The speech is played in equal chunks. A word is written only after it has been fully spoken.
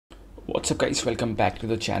What's up guys, welcome back to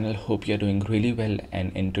the channel. Hope you're doing really well,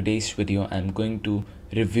 and in today's video I'm going to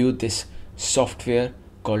review this software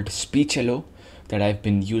called Speechelo that I've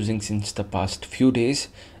been using since the past few days,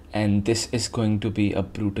 and this is going to be a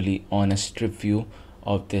brutally honest review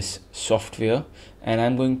of this software, and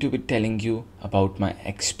I'm going to be telling you about my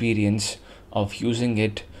experience of using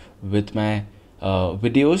it with my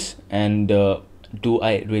videos, and do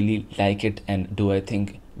I really like it, and do I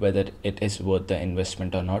think whether it is worth the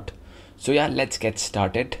investment or not. So yeah, let's get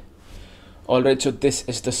started. Alright, so this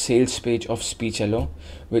is the sales page of Speechelo,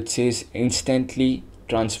 which says instantly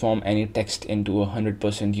transform any text into a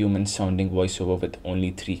 100% human sounding voiceover with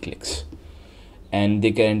only 3 clicks. And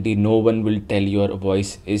they guarantee no one will tell your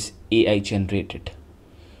voice is AI generated.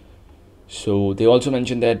 So they also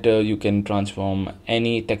mentioned that you can transform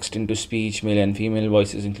any text into speech, male and female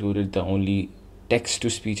voices included. The only text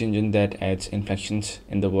to speech engine that adds inflections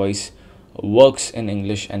in the voice works in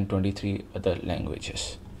English and 23 other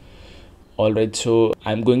languages. Alright, so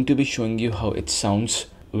I'm going to be showing you how it sounds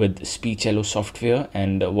with Speechelo software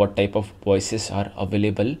and what type of voices are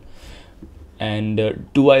available, and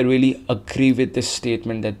do I really agree with this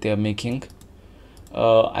statement that they are making.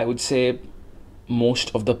 I would say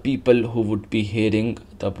most of the people who would be hearing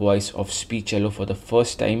the voice of Speechelo for the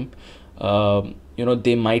first time,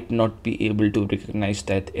 they might not be able to recognize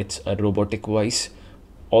that it's a robotic voice.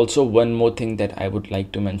 Also, one more thing that I would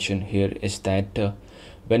like to mention here is that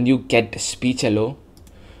when you get Speechelo,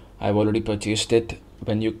 I've already purchased it.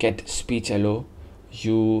 When you get Speechelo,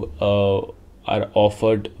 you are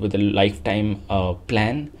offered with a lifetime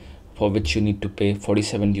plan for which you need to pay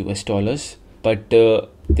 $47 US. But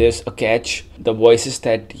there's a catch. The voices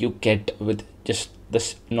that you get with just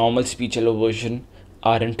this normal Speechelo version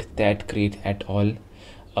aren't that great at all.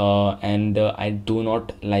 And I do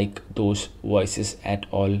not like those voices at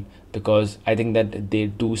all, because I think that they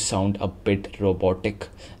do sound a bit robotic,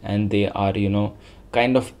 and they are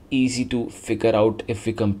kind of easy to figure out if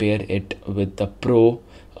we compare it with the pro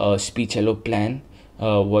Speechelo plan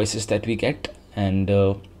voices that we get. And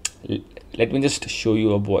let me just show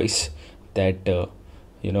you a voice that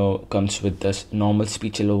comes with this normal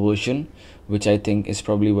Speechelo version, which I think is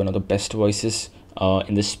probably one of the best voices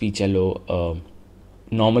in the Speechelo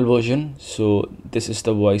normal version. So this is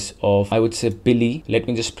the voice of, I would say, Billy. Let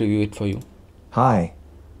me just preview it for you. Hi,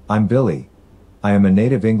 I'm Billy. I am a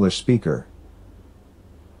native English speaker.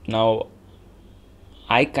 Now,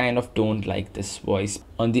 I kind of don't like this voice.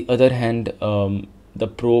 On the other hand, the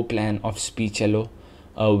pro plan of Speechelo,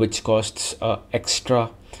 which costs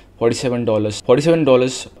extra $47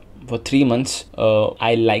 for 3 months,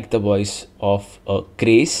 I like the voice of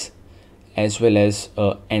Grace as well as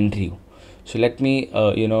Andrew. So let me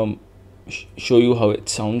show you how it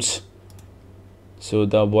sounds. So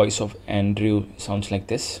the voice of Andrew sounds like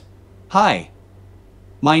this. Hi,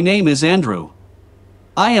 my name is Andrew.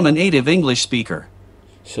 I am a native English speaker.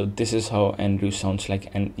 So this is how Andrew sounds like,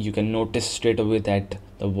 and you can notice straight away that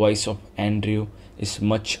the voice of Andrew is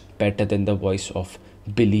much better than the voice of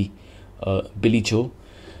Billy Joe,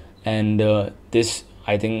 and this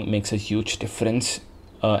I think makes a huge difference.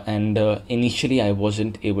 And initially I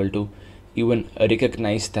wasn't able to even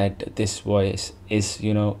recognize that this voice is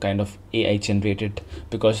kind of AI generated,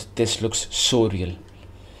 because this looks so real.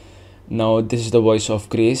 Now this is the voice of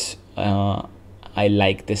Grace. I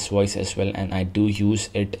like this voice as well, and I do use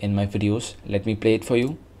it in my videos. Let me play it for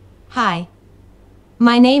you. Hi,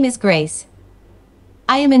 my name is Grace.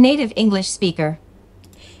 I am a native English speaker.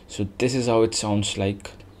 So this is how it sounds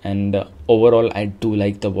like, and overall I do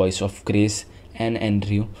like the voice of Grace and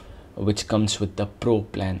Andrew, which comes with the pro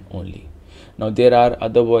plan only. Now there are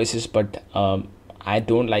other voices, but I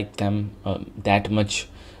don't like them that much.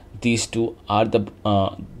 These two are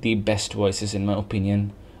the best voices in my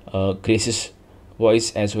opinion, Grace's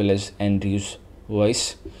voice as well as Andrew's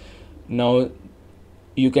voice. Now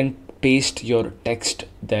you can paste your text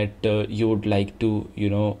that you would like to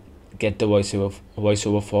get the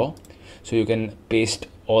voiceover for. So you can paste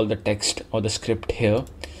all the text or the script here.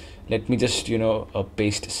 Let me just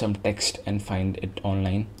paste some text and find it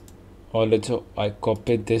online. Alright, so I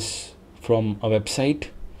copied this from a website.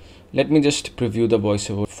 Let me just preview the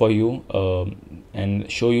voiceover for you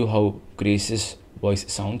and show you how Grace's voice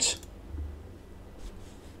sounds.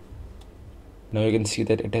 Now you can see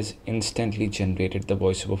that it has instantly generated the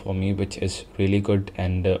voiceover for me, which is really good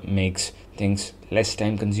and makes things less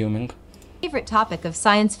time consuming. Favorite topic of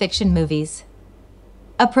science fiction movies.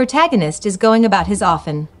 A protagonist is going about his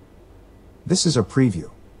often. This is a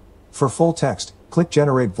preview. For full text, click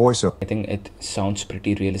Generate Voiceover. I think it sounds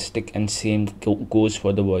pretty realistic, and same goes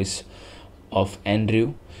for the voice of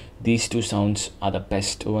Andrew. these two sounds are the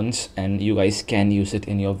best ones, and you guys can use it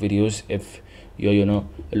in your videos. If you're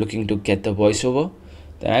looking to get the voiceover,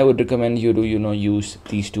 then I would recommend you to use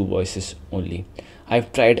these two voices only.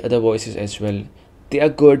 I've tried other voices as well. They are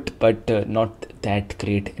good, but not that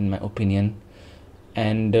great in my opinion.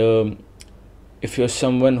 And if you're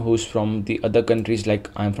someone who's from the other countries, like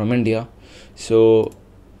I'm from India, so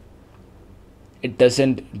it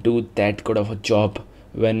doesn't do that good of a job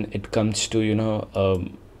when it comes to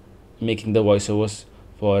making the voiceovers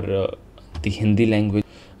for the Hindi language.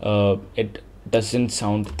 It doesn't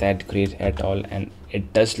sound that great at all, and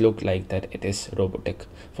it does look like that it is robotic.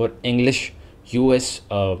 For English US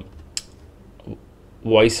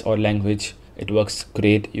voice or language, it works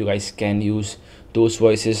great. You guys can use those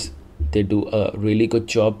voices. They do a really good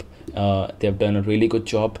job. They've done a really good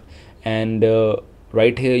job. And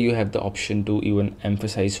right here you have the option to even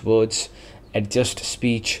emphasize words, adjust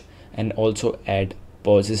speech, and also add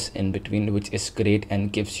pauses in between, which is great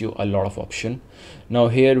and gives you a lot of option. Now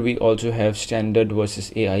here we also have standard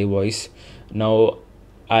versus AI voice. Now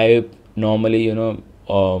I normally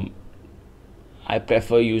I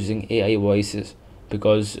prefer using AI voices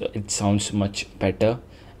because it sounds much better.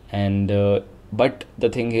 And but the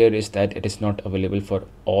thing here is that it is not available for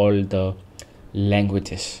all the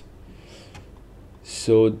languages.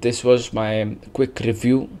 So this was my quick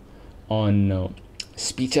review on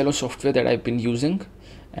Speechelo software that I've been using,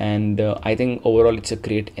 and I think overall it's a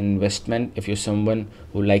great investment if you're someone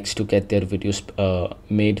who likes to get their videos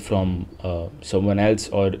made from someone else,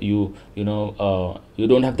 or you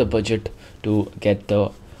don't have the budget to get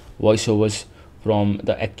the voiceovers from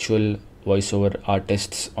the actual voiceover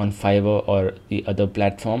artists on Fiverr or the other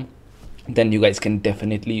platform. Then you guys can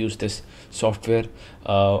definitely use this software.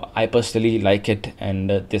 I personally like it, and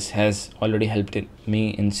this has already helped me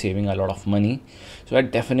in saving a lot of money. So I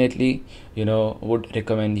definitely would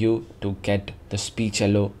recommend you to get the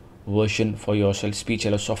Speechelo version for yourself,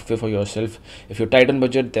 Speechelo software for yourself. If you're tight on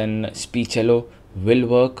budget, then Speechelo will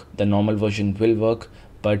work, the normal version will work.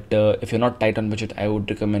 But if you're not tight on budget, I would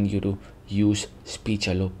recommend you to use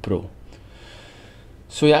Speechelo Pro.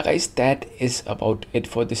 So yeah guys, that is about it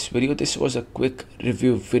for this video. This was a quick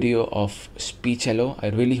review video of Speechelo. I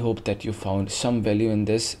really hope that you found some value in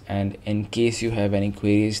this, and in case you have any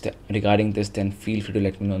queries regarding this, then feel free to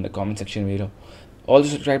let me know in the comment section below. Also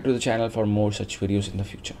subscribe to the channel for more such videos in the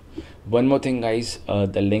future. One more thing guys,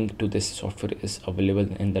 the link to this software is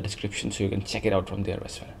available in the description, so you can check it out from there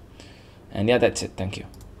as well. And yeah, that's it. Thank you.